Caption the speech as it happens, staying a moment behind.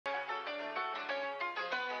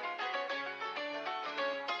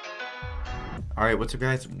Alright, what's up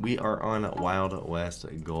guys? We are on Wild West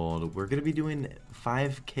Gold. We're going to be doing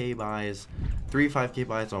 5k buys, 3 5k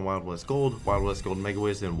buys on Wild West Gold Mega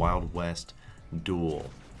Wiz, and Wild West Duel.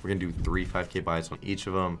 We're going to do 3 5k buys on each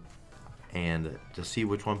of them and to see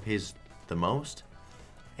which one pays the most.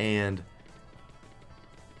 And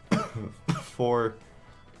for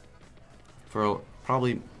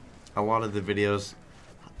probably a lot of the videos,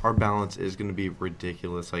 our balance is going to be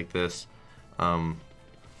ridiculous like this.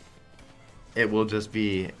 It will just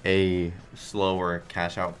be a slower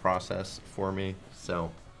cash out process for me.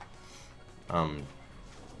 So,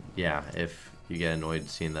 yeah, if you get annoyed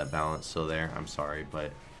seeing that balance still there, I'm sorry,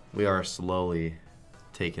 but we are slowly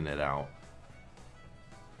taking it out.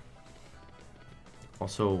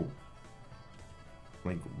 Also,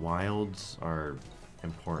 like, wilds are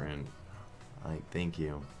important. Like, thank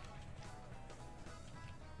you.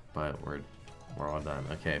 But we're all done.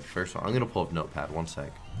 Okay, first one, I'm gonna pull up Notepad. One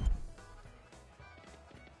sec.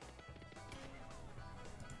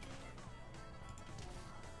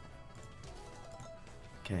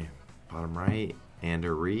 Okay, bottom right and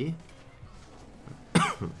a re.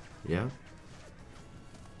 Yeah.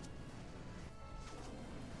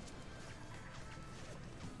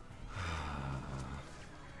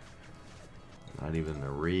 Not even the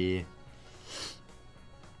re.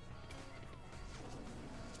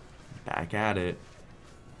 Back at it.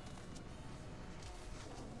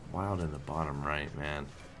 Wild in the bottom right, man.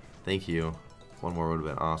 Thank you. One more would have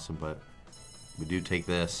been awesome, but we do take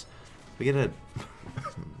this. We get a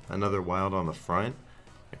another wild on the front,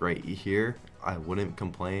 like right here. I wouldn't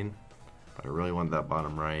complain, but I really want that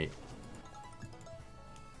bottom right.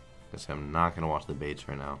 Guess I'm not gonna watch the baits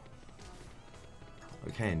right now.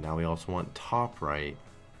 Okay, now we also want top right.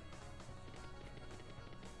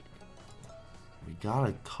 We got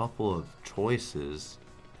a couple of choices.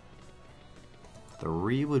 The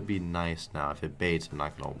re would be nice now. If it baits, I'm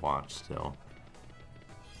not gonna watch still.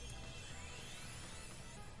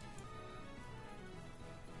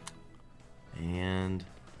 And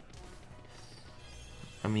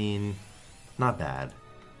I mean, not bad.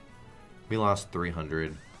 We lost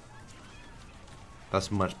 300.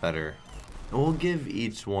 That's much better. And we'll give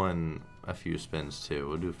each one a few spins too.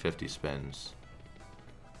 We'll do 50 spins.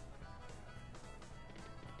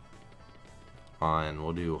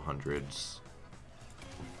 We'll do hundreds.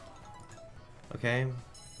 Okay,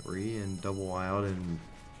 re and double wild and,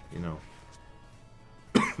 you know,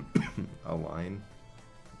 a line.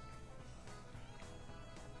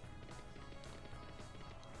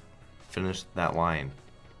 Finish that line.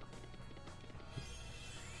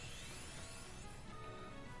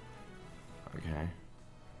 Okay.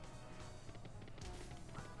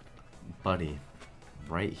 Buddy,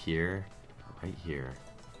 right here, right here.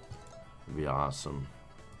 Would be awesome.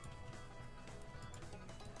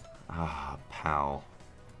 Ah, pal.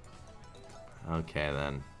 Okay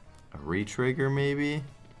then. A re-trigger maybe?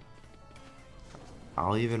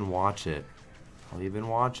 I'll even watch it. I'll even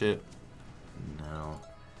watch it. No.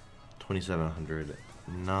 2,700.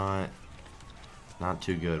 Not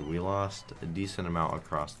too good. We lost a decent amount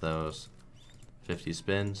across those. 50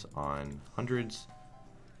 spins on hundreds.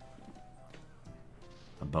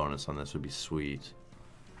 A bonus on this would be sweet.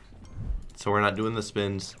 So we're not doing the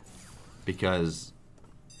spins because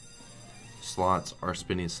slots are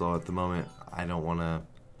spinning slow at the moment. I don't want to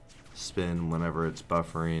spin whenever it's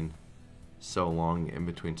buffering so long in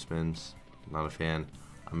between spins. Not a fan.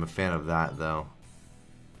 I'm a fan of that though.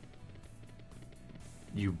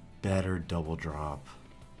 You better double drop.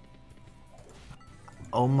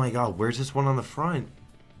 Oh my god, where's this one on the front?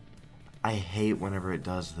 I hate whenever it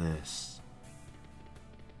does this.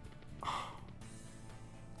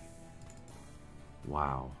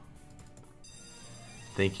 Wow.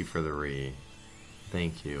 Thank you for the re.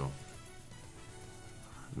 Thank you.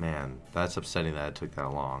 Man, that's upsetting that it took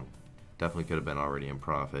that long. Definitely could have been already in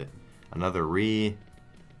profit. Another re.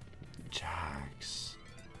 Jacks.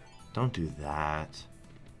 Don't do that.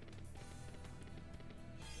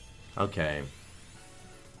 Okay.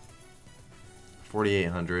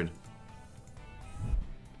 4,800.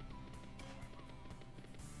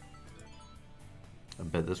 I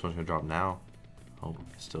bet this one's gonna drop now. Oh,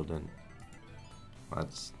 it still didn't.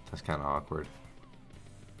 That's kind of awkward.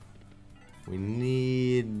 We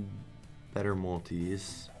need better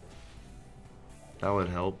multis. That would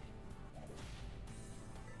help.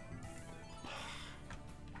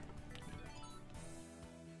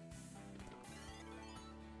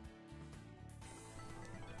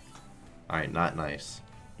 Alright, not nice.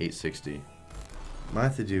 860. Might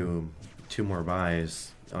have to do 2 more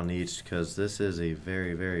buys on each because this is a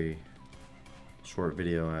very, very short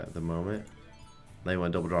video at the moment. Now you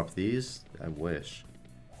want to double drop these? I wish.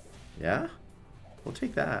 Yeah? We'll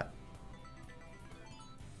take that.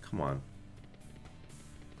 Come on.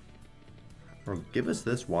 Or give us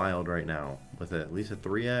this wild right now. With at least a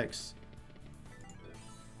 3x.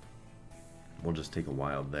 We'll just take a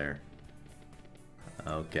wild there.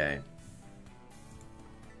 Okay.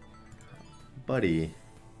 Buddy.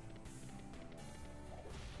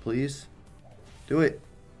 Please? Do it.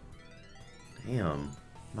 Damn.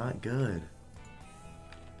 Not good.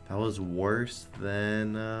 That was worse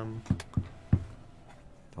than... that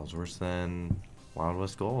was worse than Wild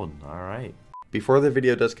West Gold. Alright. Before the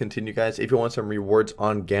video does continue, guys, if you want some rewards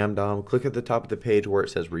on Gamdom, click at the top of the page where it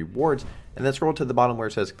says rewards, and then scroll to the bottom where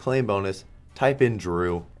it says claim bonus, type in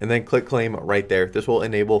Drew, and then click claim right there. This will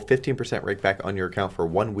enable 15% rakeback on your account for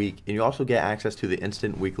 1 week, and you also get access to the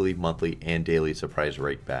instant weekly, monthly, and daily surprise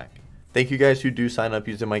rakeback. Thank you guys who do sign up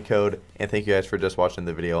using my code, and thank you guys for just watching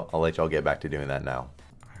the video. I'll let y'all get back to doing that now.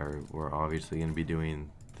 We're obviously going to be doing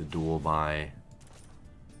the dual buy.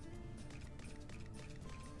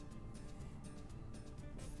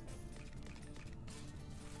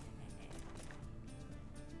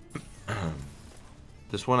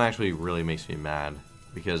 This one actually really makes me mad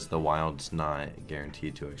because the wild's not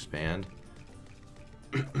guaranteed to expand.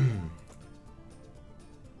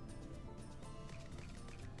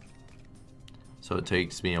 So it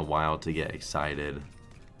takes me a while to get excited.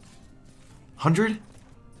 100?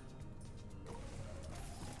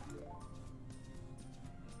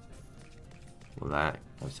 Well, that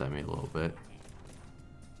upset me a little bit.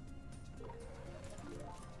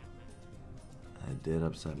 That did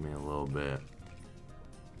upset me a little bit.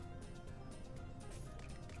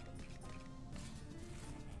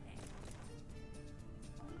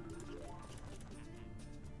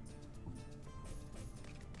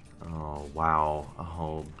 Oh, wow.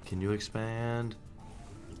 Oh, can you expand?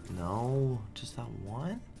 No, just that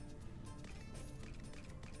one?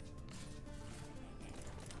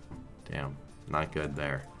 Damn, not good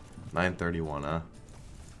there. 931, huh?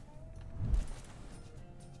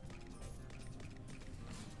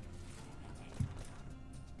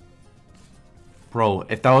 Bro,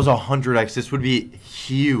 if that was 100x, this would be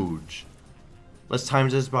huge. Let's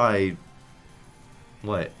times this by,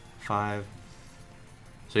 what, 5?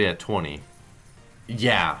 So yeah, 20.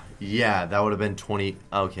 Yeah, that would have been 20.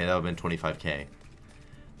 Okay, that would have been 25k. That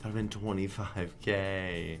would have been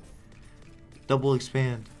 25k. Double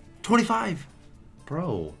expand. 25!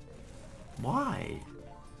 Bro, why?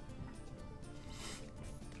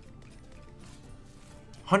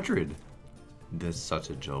 100. This is such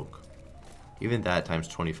a joke. Even that times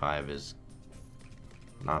 25 is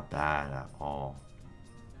not bad at all.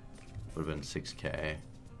 Would have been 6k.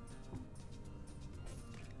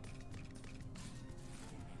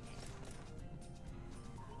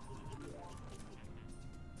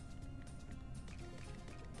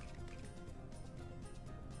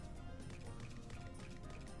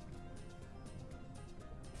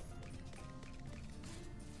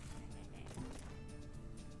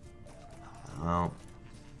 Well,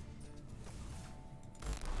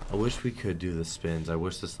 I wish we could do the spins. I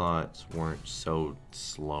wish the slots weren't so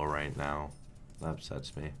slow right now. That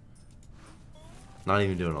upsets me. Not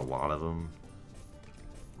even doing a lot of them.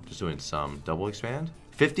 Just doing some. Double expand?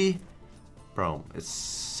 50? Bro, it's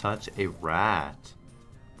such a rat.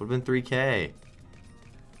 Would have been 3k.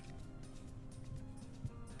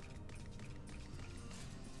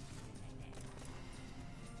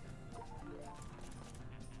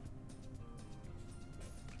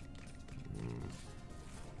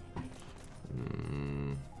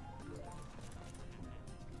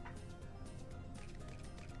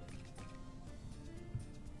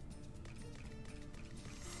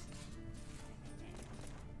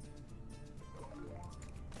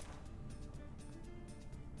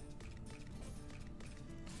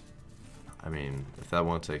 I mean, if that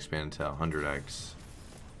wants to expand to 100x,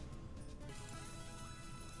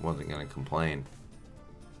 wasn't gonna complain.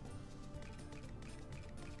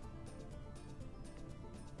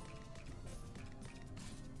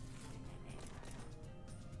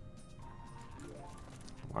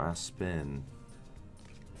 Last spin.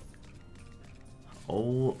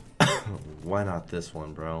 Oh, why not this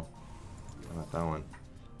one, bro? Why not that one?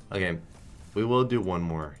 Okay, we will do one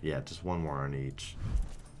more. Yeah, just one more on each.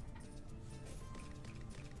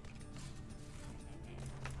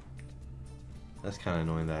 That's kind of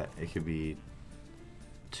annoying that it could be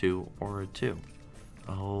 2 or a 2.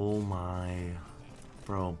 Oh my.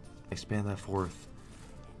 Bro, expand that fourth.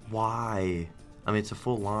 Why? I mean, it's a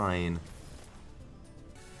full line.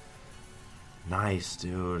 Nice,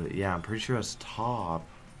 dude. Yeah, I'm pretty sure it's top.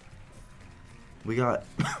 We got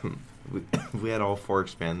we had all 4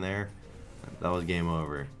 expand there. That was game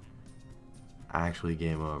over. Actually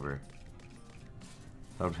game over.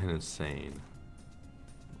 That would have been insane.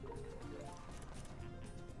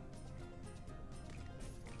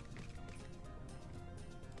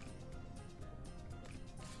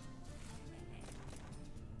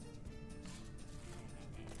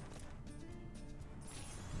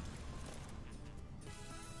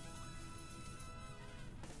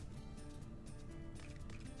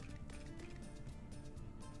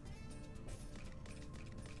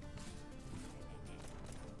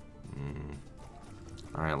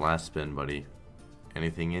 Alright, last spin, buddy.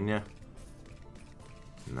 Anything in ya?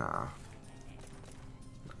 Nah.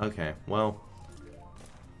 Okay, well,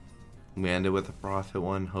 we ended with a profit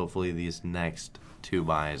one. Hopefully these next 2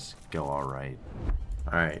 buys go alright.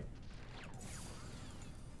 Alright.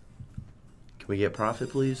 Can we get profit,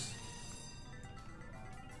 please?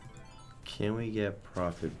 Can we get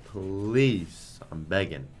profit, please? I'm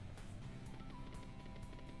begging.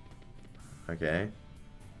 Okay.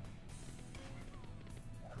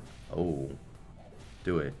 Oh,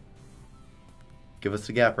 do it. Give us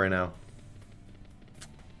the gap right now.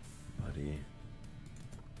 Buddy.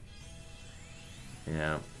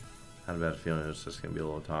 Yeah. Had a bad feeling it was just going to be a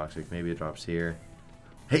little toxic. Maybe it drops here.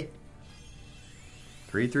 Hey!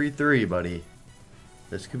 333, buddy.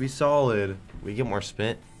 This could be solid. We get more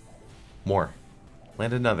spin. More.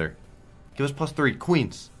 Land another. Give us +3.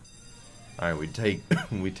 Queens. Alright, we take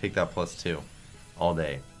we take that +2 all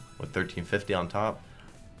day. With 1350 on top.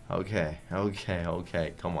 Okay, okay,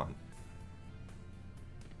 okay. Come on.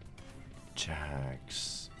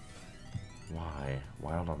 Jacks. Why?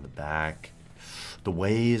 Wild on the back. The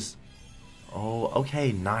ways. Oh,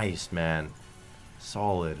 okay. Nice, man.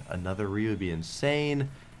 Solid. Another Ryu would be insane.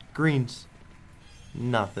 Greens.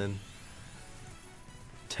 Nothing.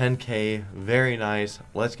 10k. Very nice.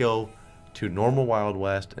 Let's go to normal Wild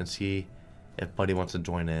West and see if Buddy wants to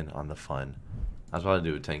join in on the fun. I was about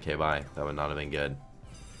to do a 10k buy. That would not have been good.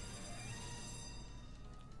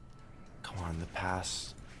 Come on,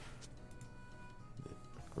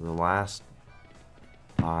 the last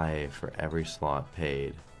buy for every slot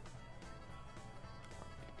paid.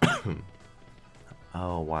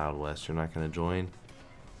 Oh, Wild West, you're not going to join?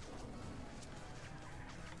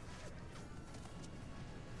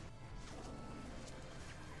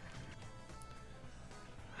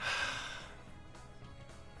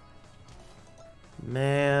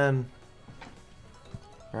 Man.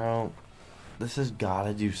 Bro, this has got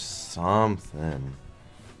to do something.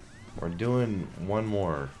 We're doing one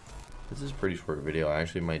more. This is a pretty short video. I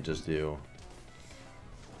actually might just do...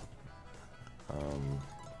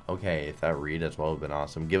 okay, if that read as well would have been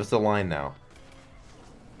awesome. Give us the line now.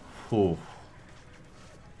 Whew.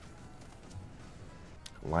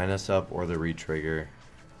 Line us up or the re-trigger.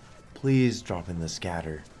 Please drop in the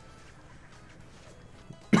scatter.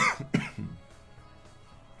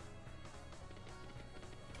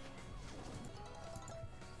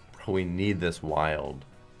 Bro, we need this wild.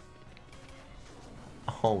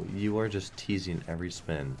 Oh, you are just teasing every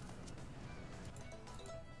spin.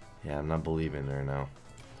 Yeah, I'm not believing there now.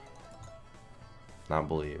 Not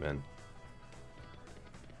believing.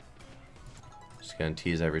 Just gonna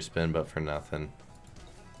tease every spin, but for nothing.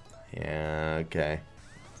 Yeah, okay.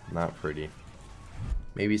 Not pretty.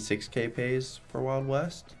 Maybe 6k pays for Wild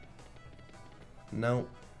West? No.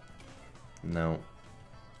 No.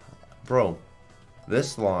 Bro,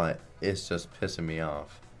 this slot is just pissing me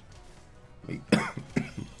off.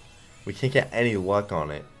 We can't get any luck on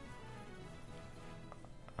it.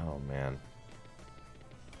 Oh, man.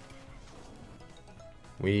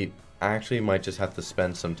 We actually might just have to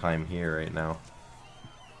spend some time here right now.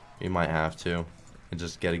 We might have to. And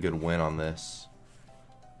just get a good win on this.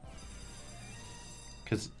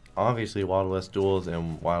 Because obviously Wild West Duels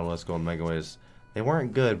and Wild West Gold Megaways, they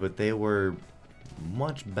weren't good, but they were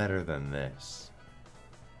much better than this.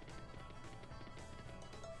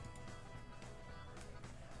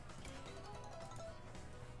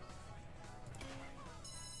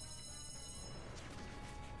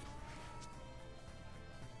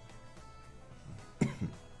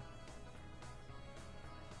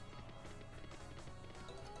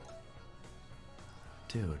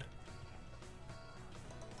 Dude,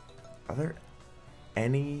 are there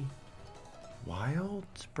any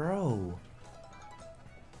wilds, bro?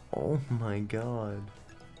 Oh my god.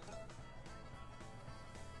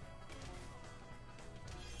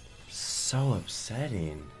 So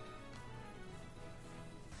upsetting.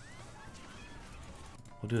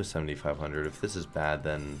 We'll do a 7,500. If this is bad,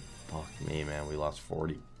 then fuck me, man. We lost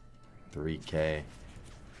 43k.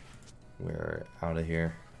 We're out of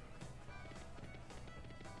here.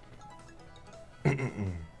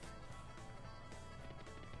 Can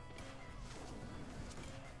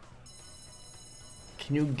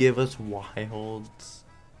you give us wilds?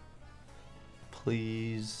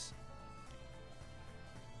 Please.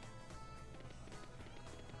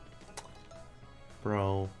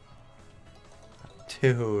 Bro.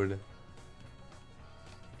 Dude.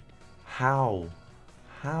 How?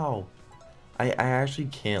 How? I actually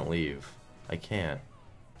can't leave. I can't.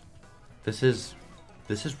 This is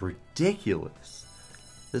ridiculous.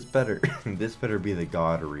 This better this better be the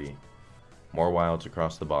goddery. More wilds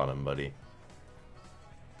across the bottom, buddy.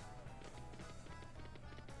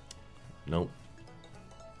 Nope.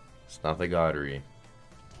 It's not the goddery.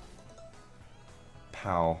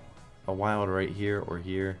 Pal. A wild right here or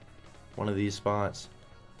here. One of these spots.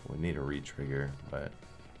 We need a re-trigger, but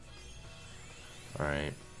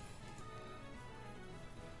alright.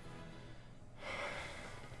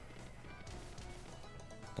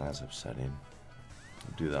 That's upsetting.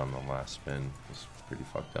 I'll do that on the last spin. It's pretty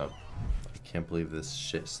fucked up. I can't believe this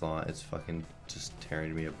shit slot is fucking just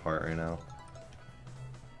tearing me apart right now.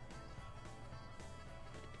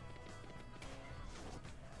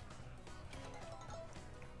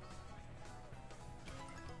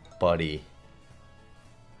 Buddy.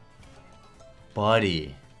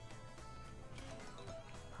 Buddy.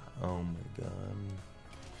 Oh my god.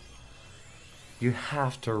 You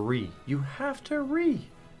have to re. You have to re.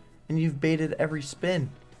 And you've baited every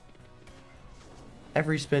spin.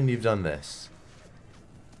 Every spin you've done this.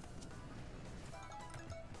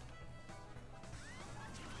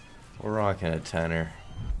 We're rocking a tenner.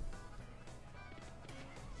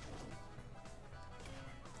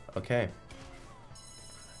 Okay.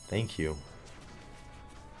 Thank you.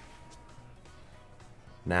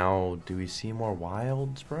 Now, do we see more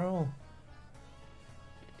wilds, bro?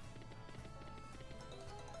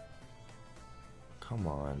 Come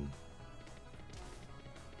on.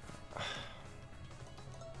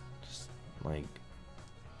 Just, like,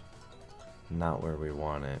 not where we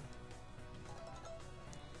want it.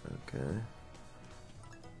 Okay.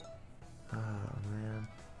 Oh, man.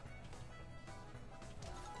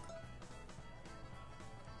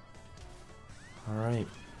 Alright.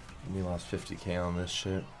 We lost 50k on this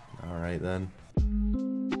shit. Alright then.